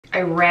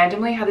I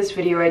randomly had this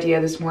video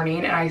idea this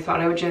morning and I thought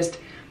I would just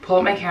pull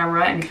up my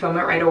camera and film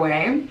it right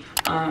away.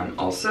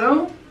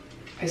 Also,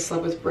 I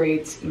slept with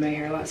braids in my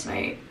hair last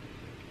night.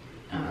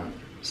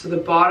 So the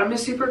bottom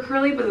is super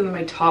curly, but then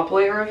my top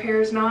layer of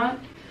hair is not.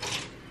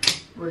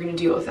 We're gonna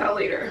deal with that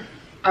later.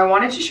 I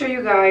wanted to show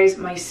you guys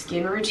my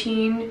skin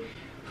routine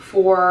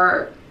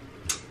for,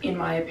 in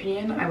my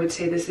opinion, I would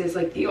say this is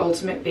like the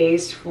ultimate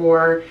base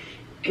for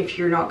if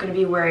you're not going to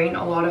be wearing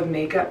a lot of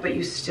makeup but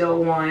you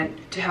still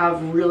want to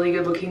have really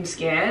good looking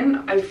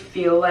skin. I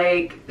feel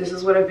like this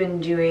is what I've been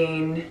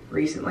doing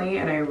recently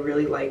and I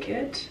really like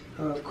it.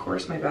 Oh, of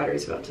course my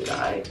battery's about to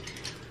die.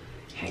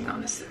 Hang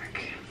on a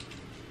sec.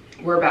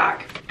 We're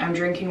back. I'm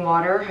drinking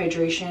water.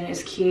 Hydration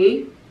is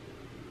key.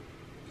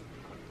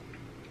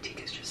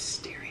 Tika's just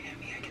staring at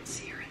me. I can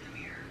see her in the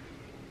mirror.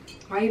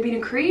 Why are you being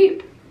a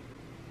creep?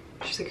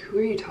 She's like, who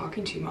are you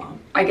talking to, Mom?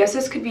 I guess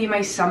this could be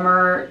my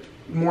summer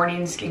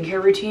morning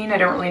skincare routine. I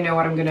don't really know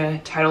what I'm gonna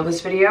title this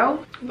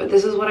video, but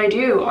this is what I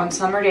do on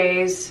summer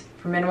days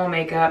for minimal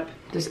makeup.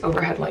 This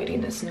overhead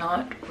lighting is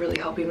not really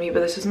helping me,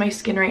 but this is my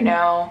skin right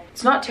now.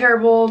 It's not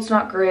terrible, it's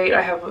not great.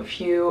 I have a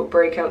few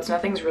breakouts,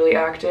 nothing's really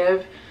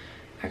active.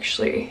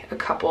 Actually, a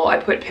couple. I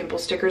put pimple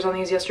stickers on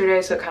these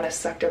yesterday, so it kind of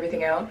sucked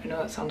everything out. I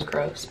know that sounds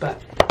gross, but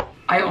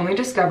I only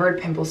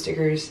discovered pimple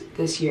stickers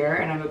this year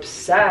and I'm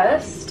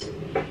obsessed.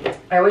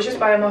 I always just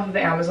buy them off of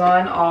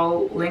Amazon.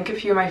 I'll link a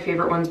few of my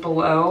favorite ones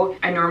below.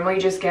 I normally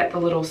just get the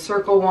little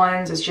circle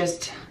ones. It's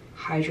just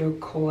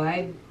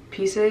hydrocolloid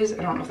pieces.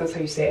 I don't know if that's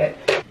how you say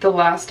it. The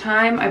last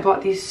time I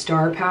bought these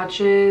star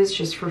patches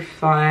just for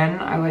fun.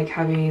 I like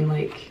having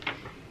like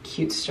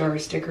cute star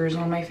stickers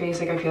on my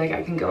face. Like I feel like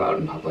I can go out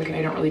in public and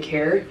I don't really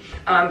care.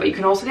 But you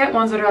can also get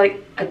ones that are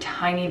like a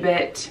tiny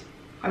bit,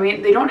 I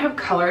mean, they don't have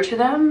color to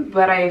them,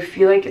 but I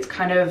feel like it's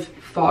kind of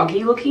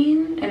foggy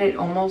looking and it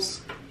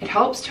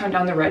helps tone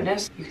down the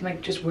redness. You can like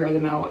just wear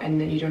them out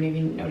and then you don't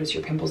even notice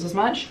your pimples as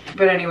much.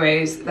 But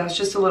anyways, that's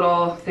just a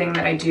little thing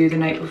that I do the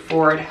night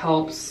before. It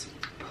helps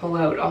pull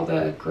out all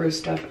the gross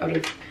stuff out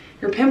of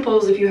your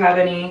pimples if you have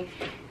any.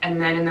 And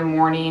then in the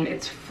morning,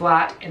 it's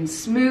flat and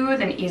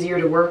smooth and easier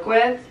to work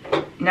with.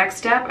 Next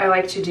step, I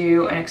like to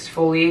do an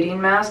exfoliating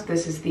mask.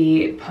 This is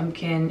the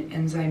Pumpkin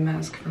Enzyme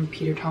Mask from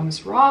Peter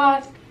Thomas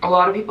Roth. A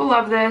lot of people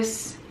love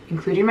this,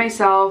 including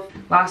myself.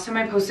 Last time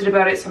I posted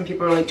about it, some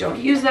people are like, don't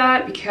use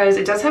that because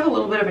it does have a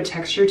little bit of a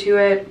texture to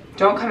it.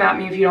 Don't come at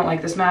me if you don't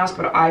like this mask,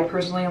 but I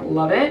personally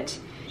love it.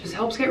 It just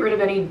helps get rid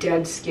of any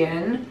dead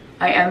skin.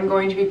 I am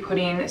going to be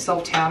putting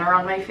self-tanner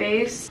on my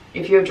face.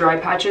 If you have dry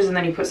patches and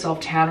then you put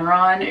self-tanner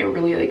on, it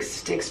really like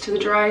sticks to the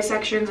dry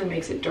sections and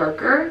makes it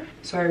darker.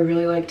 So I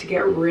really like to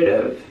get rid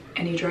of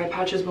any dry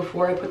patches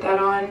before I put that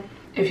on.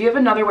 If you have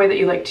another way that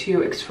you like to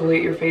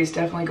exfoliate your face,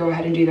 definitely go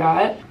ahead and do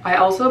that. I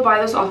also buy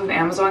this off of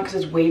Amazon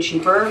because it's way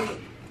cheaper.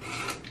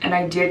 And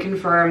I did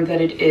confirm that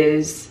it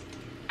is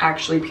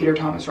actually Peter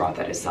Thomas Roth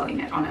that is selling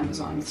it on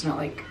Amazon. It's not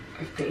like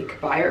a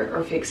fake buyer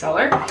or fake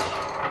seller.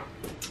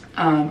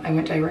 I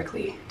went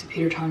directly to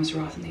Peter Thomas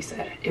Roth and they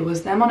said it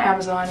was them on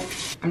Amazon.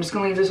 I'm just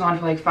gonna leave this on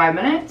for like 5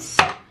 minutes.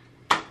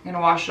 I'm gonna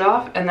wash it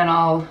off and then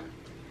I'll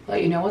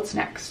let you know what's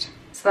next.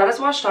 So that is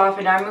washed off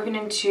and now I'm moving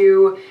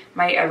into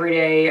my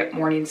everyday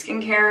morning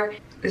skincare.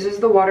 This is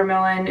the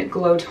Watermelon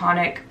Glow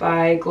Tonic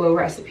by Glow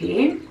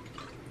Recipe.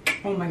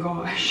 Oh my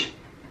gosh.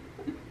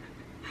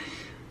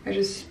 I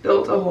just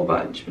spilled a whole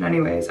bunch. But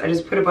anyways, I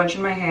just put a bunch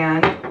in my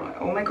hand.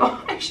 Oh my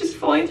gosh, it's just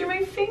falling through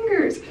my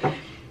fingers.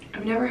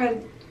 I've never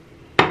had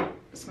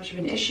this much of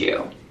an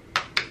issue.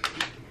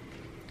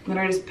 And then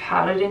I just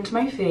pat it into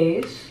my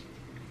face.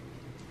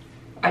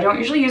 I don't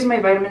usually use my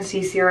vitamin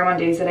C serum on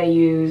days that I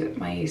use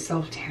my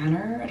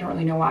self-tanner. I don't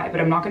really know why,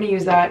 but I'm not going to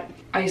use that.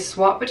 I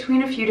swap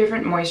between a few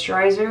different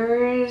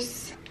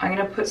moisturizers. I'm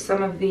going to put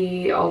some of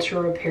the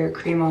Ultra Repair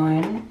Cream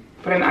on,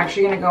 but I'm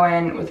actually going to go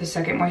in with a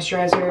second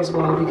moisturizer as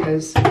well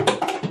because,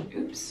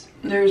 oops,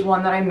 there's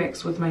one that I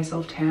mix with my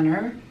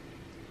self-tanner.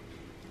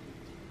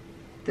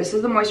 This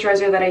is the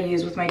moisturizer that I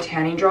use with my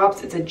tanning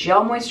drops. It's a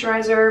gel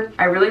moisturizer.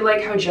 I really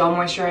like how gel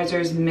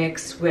moisturizers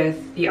mix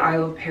with the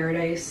Isle of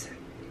Paradise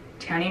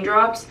tanning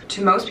drops.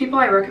 To most people,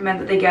 I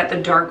recommend that they get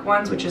the dark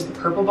ones, which is the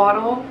purple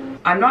bottle.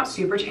 I'm not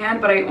super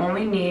tan, but I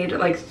only need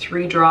like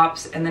 3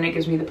 drops and then it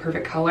gives me the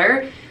perfect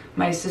color.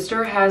 My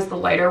sister has the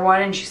lighter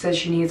one and she says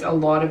she needs a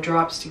lot of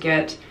drops to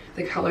get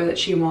the color that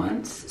she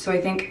wants. So I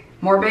think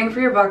more bang for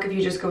your buck if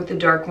you just go with the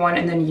dark one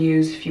and then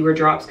use fewer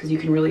drops because you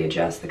can really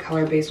adjust the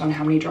color based on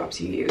how many drops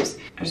you use.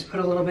 I just put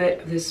a little bit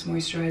of this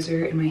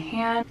moisturizer in my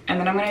hand and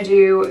then I'm gonna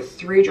do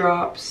 3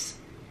 drops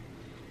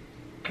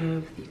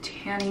of the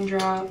tanning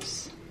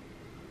drops.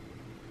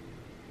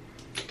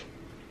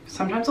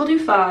 Sometimes I'll do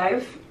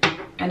 5,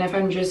 and if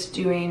I'm just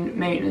doing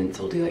maintenance,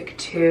 I'll do like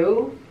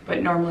 2,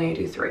 but normally I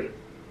do 3. And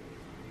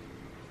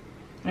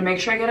I make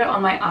sure I get it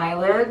on my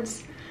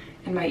eyelids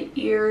and my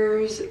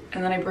ears,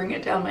 and then I bring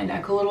it down my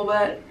neck a little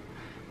bit.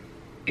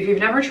 If you've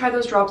never tried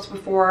those drops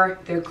before,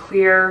 they're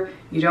clear.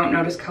 You don't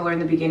notice color in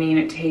the beginning.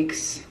 It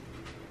takes,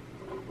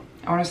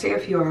 I want to say a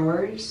few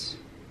hours.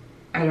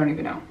 I don't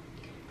even know.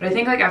 But I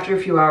think like after a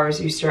few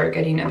hours you start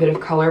getting a bit of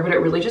color, but it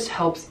really just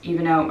helps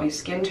even out my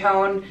skin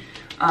tone.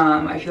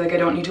 I feel like I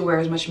don't need to wear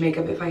as much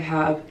makeup if I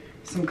have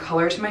some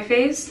color to my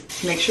face.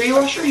 Make sure you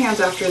wash your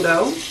hands after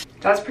though.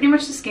 That's pretty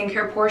much the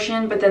skincare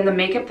portion, but then the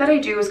makeup that I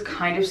do is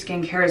kind of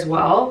skincare as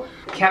well.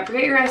 Can't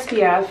forget your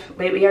SPF.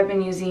 Lately I've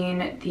been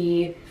using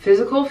the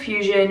Physical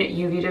Fusion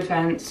UV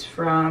Defense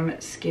from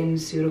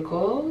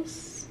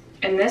SkinCeuticals.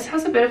 And this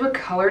has a bit of a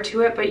color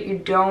to it, but you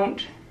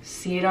don't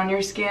see it on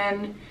your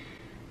skin.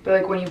 But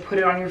like when you put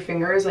it on your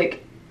fingers,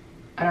 like,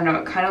 I don't know,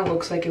 it kind of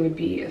looks like it would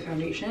be a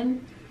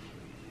foundation,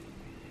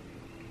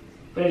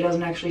 but it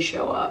doesn't actually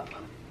show up.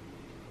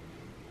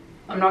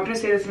 I'm not gonna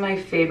say this is my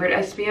favorite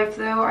SPF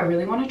though. I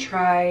really wanna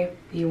try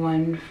the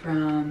one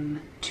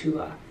from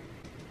Tula.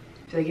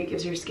 I feel like it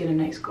gives your skin a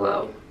nice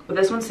glow. But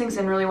this one sinks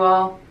in really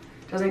well.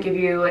 Doesn't give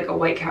you like a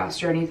white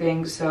cast or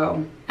anything,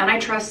 so. And I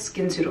trust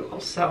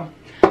SkinCeuticals, so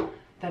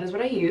that is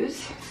what I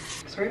use.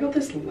 Sorry about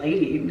this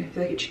lighting. I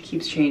feel like it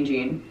keeps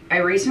changing. I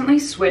recently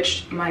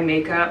switched my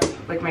makeup,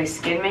 like my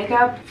skin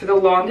makeup. For the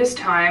longest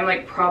time,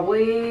 like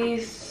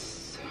probably,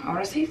 I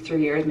wanna say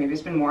 3 years, maybe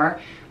it's been more,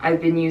 I've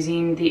been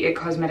using the IT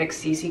Cosmetics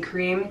CC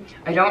cream.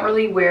 I don't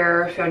really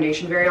wear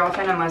foundation very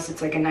often unless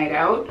it's like a night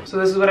out. So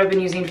this is what I've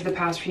been using for the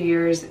past few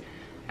years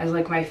as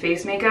like my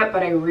face makeup,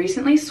 but I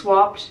recently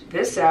swapped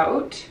this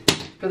out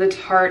for the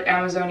Tarte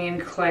Amazonian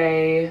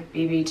Clay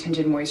BB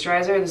Tinted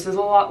Moisturizer. This is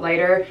a lot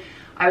lighter.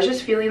 I was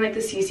just feeling like the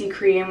CC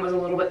cream was a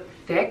little bit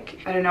thick.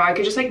 I don't know, I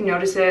could just like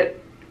notice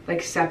it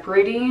like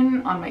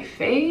separating on my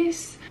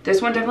face.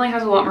 This one definitely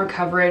has a lot more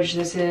coverage.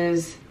 This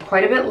is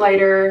quite a bit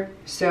lighter,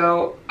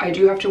 so I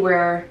do have to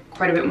wear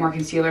quite a bit more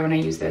concealer when I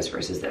use this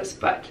versus this,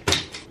 but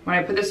when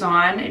I put this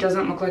on, it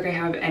doesn't look like I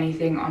have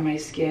anything on my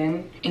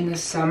skin. In the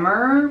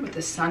summer, with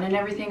the sun and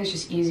everything, it's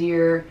just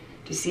easier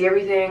to see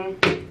everything.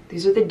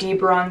 These are the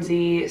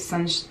D-Bronzy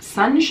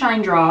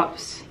Sunshine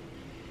Drops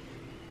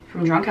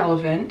from Drunk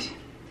Elephant.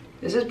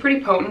 This is pretty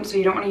potent, so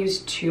you don't want to use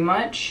too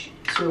much.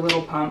 It's your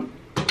little pump.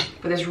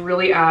 But this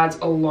really adds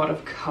a lot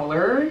of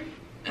color.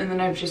 And then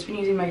I've just been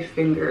using my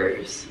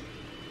fingers.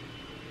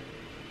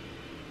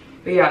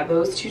 But yeah,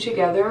 those two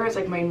together is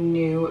like my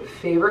new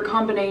favorite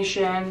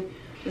combination.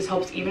 This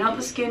helps even out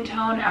the skin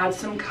tone, adds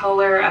some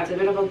color, adds a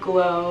bit of a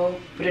glow,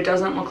 but it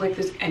doesn't look like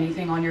there's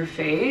anything on your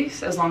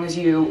face as long as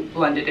you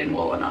blend it in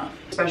well enough.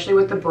 Especially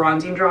with the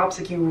bronzing drops,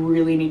 like you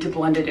really need to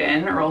blend it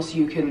in or else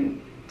you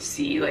can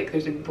see like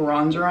there's a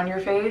bronzer on your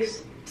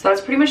face. So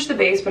that's pretty much the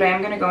base, but I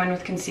am gonna go in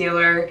with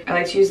concealer. I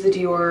like to use the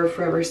Dior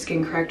Forever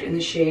Skin Correct in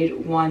the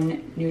shade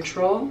 1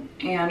 Neutral.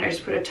 And I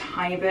just put a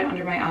tiny bit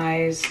under my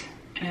eyes,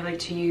 and I like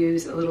to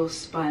use a little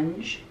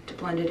sponge to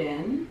blend it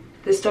in.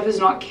 This stuff is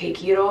not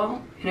cakey at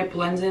all, and it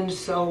blends in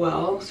so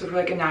well. So for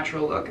like a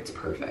natural look, it's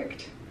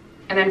perfect.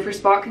 And then for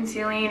spot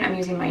concealing, I'm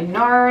using my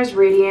NARS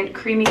Radiant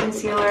Creamy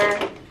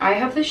Concealer. I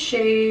have the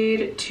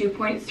shade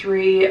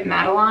 2.3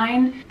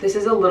 Madeline. This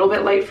is a little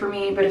bit light for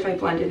me, but if I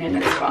blend it in,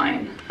 it's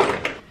fine.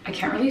 I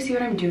can't really see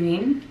what I'm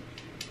doing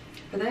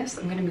for this.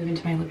 I'm gonna move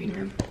into my living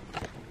room.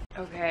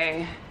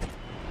 Okay,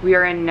 we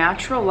are in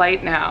natural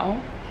light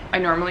now. I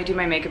normally do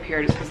my makeup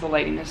here just because the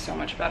lighting is so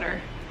much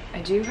better.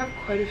 I do have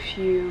quite a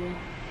few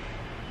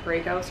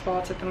breakout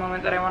spots at the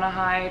moment that I want to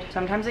hide.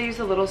 Sometimes I use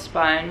a little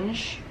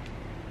sponge.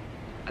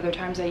 Other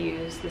times I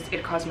use this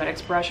IT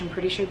Cosmetics brush. I'm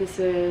pretty sure it's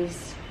a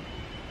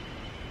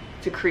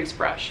crease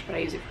brush, but I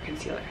use it for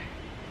concealer.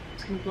 I'm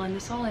just gonna blend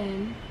this all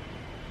in.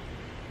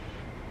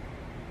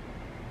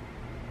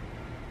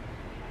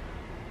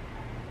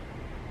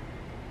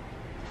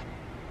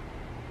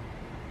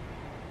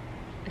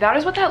 That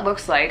is what that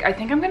looks like. I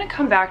think I'm gonna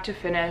come back to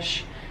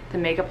finish the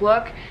makeup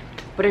look,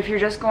 but if you're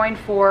just going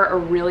for a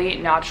really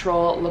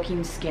natural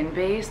looking skin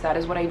base, that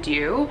is what I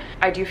do.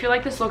 I do feel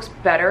like this looks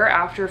better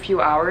after a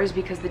few hours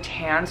because the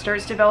tan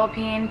starts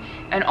developing,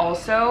 and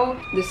also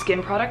the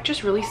skin product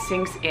just really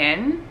sinks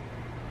in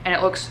and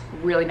it looks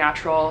really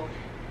natural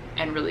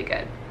and really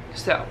good.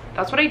 So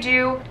that's what I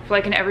do. For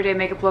like an everyday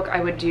makeup look,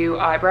 I would do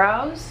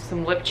eyebrows,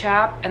 some lip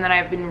chap, and then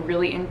I've been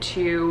really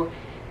into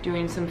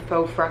doing some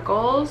faux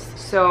freckles,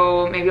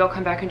 so maybe I'll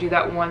come back and do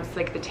that once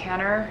like the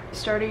tanner is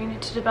starting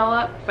to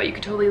develop, but you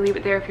could totally leave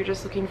it there if you're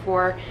just looking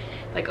for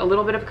like a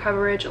little bit of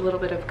coverage, a little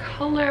bit of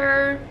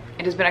color.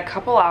 It has been a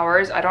couple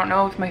hours. I don't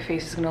know if my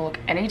face is gonna look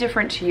any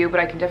different to you,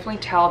 but I can definitely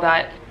tell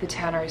that the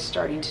tanner is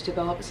starting to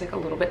develop. It's like a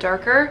little bit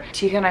darker.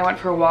 Tika and I went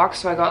for a walk,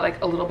 so I got like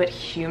a little bit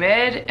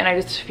humid, and I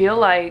just feel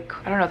like,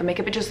 I don't know, the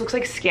makeup, it just looks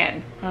like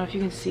skin. I don't know if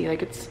you can see,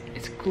 like it's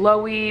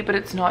glowy, but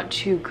it's not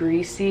too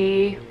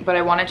greasy. But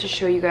I wanted to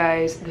show you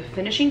guys the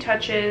finishing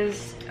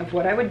touches of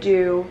what I would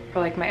do for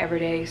like my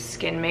everyday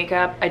skin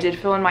makeup. I did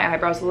fill in my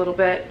eyebrows a little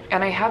bit,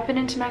 and I have been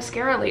into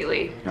mascara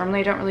lately. Normally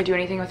I don't really do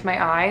anything with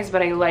my eyes,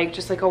 but I like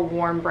just like a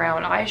warm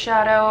brown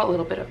eyeshadow, a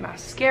little bit of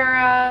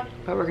mascara,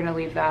 but we're gonna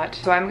leave that.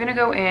 So I'm gonna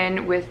go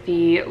in with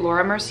the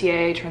Laura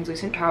Mercier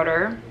translucent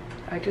powder.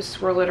 I like to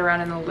swirl it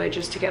around in the lid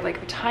just to get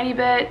like a tiny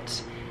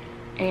bit.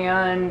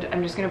 And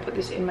I'm just gonna put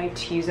this in my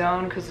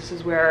T-zone because this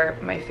is where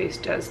my face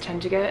does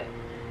tend to get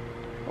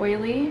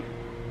oily.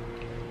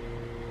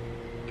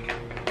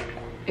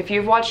 If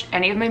you've watched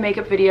any of my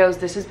makeup videos,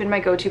 this has been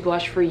my go-to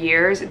blush for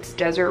years. It's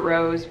Desert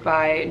Rose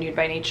by Nude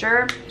by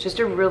Nature. It's just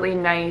a really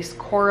nice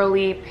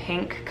corally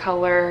pink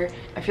color.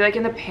 I feel like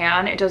in the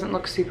pan, it doesn't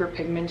look super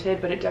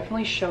pigmented, but it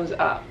definitely shows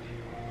up.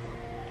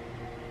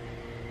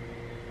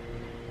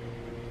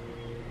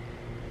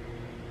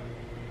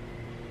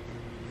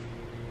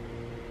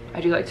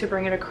 I do like to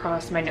bring it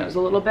across my nose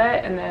a little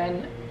bit, and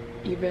then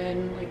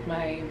even like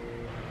my,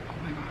 oh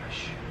my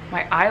gosh,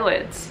 my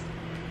eyelids.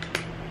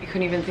 I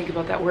couldn't even think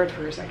about that word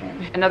for a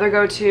second. Another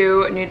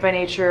go-to, Nude by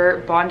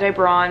Nature Bondi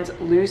Bronze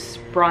Loose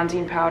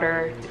Bronzing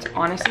Powder. It's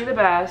honestly the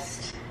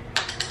best.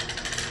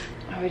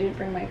 Oh, I didn't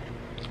bring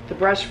the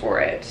brush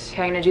for it.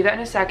 Okay, I'm gonna do that in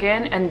a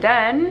second. And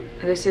then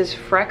this is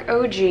Freck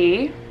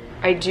OG.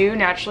 I do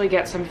naturally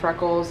get some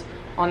freckles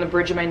on the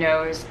bridge of my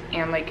nose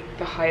and like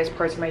the highest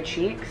parts of my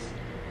cheeks.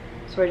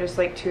 So I just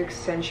like to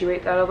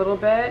accentuate that a little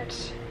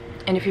bit.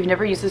 And if you've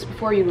never used this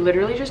before, you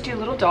literally just do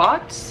little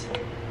dots.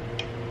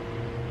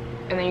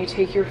 And then you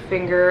take your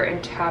finger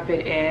and tap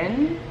it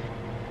in.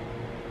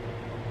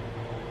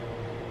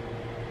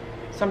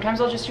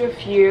 Sometimes I'll just do a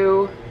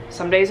few.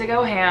 Some days I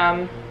go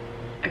ham.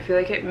 I feel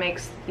like it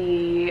makes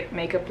the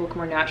makeup look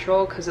more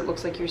natural because it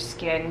looks like your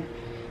skin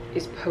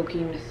is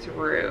poking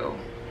through,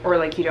 or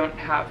like you don't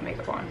have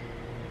makeup on.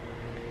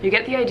 You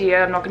get the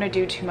idea. I'm not gonna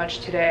do too much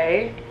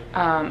today.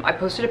 I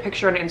posted a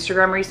picture on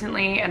Instagram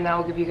recently, and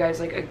that'll give you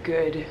guys like a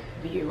good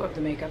view of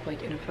the makeup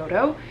like in a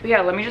photo. But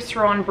yeah, let me just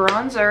throw on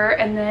bronzer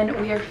and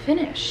then we are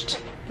finished.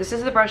 This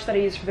is the brush that I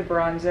use for the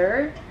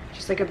bronzer,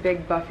 just like a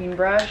big buffing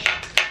brush.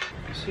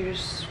 So you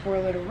just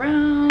swirl it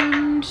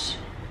around.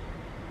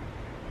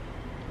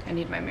 I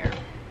need my mirror.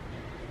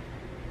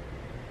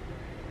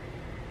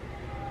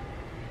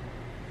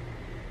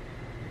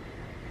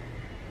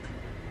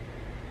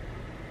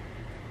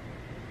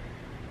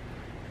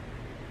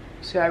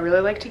 So I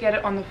really like to get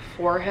it on the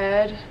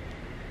forehead,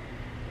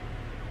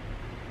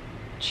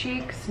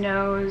 cheeks,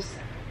 nose.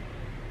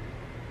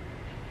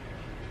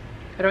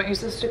 I don't use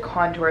this to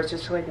contour, it's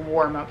just to like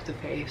warm up the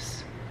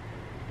face.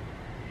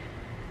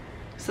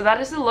 So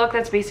that is the look.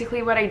 That's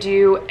basically what I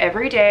do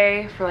every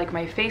day for like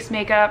my face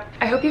makeup.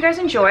 I hope you guys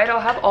enjoyed. I'll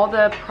have all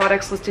the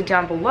products listed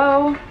down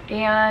below,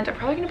 and I'm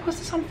probably gonna post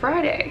this on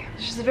Friday.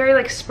 It's just a very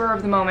like spur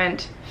of the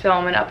moment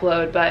film and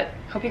upload, but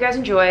hope you guys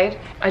enjoyed.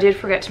 I did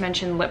forget to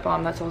mention lip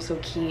balm, that's also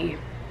key.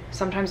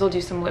 Sometimes I'll do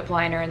some lip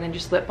liner and then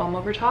just lip balm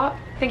over top.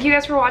 Thank you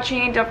guys for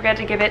watching. Don't forget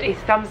to give it a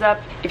thumbs up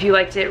if you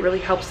liked it. It really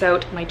helps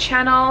out my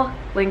channel.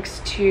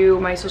 Links to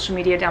my social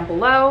media down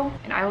below,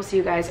 and I will see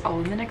you guys all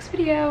in the next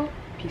video.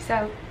 Peace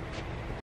out.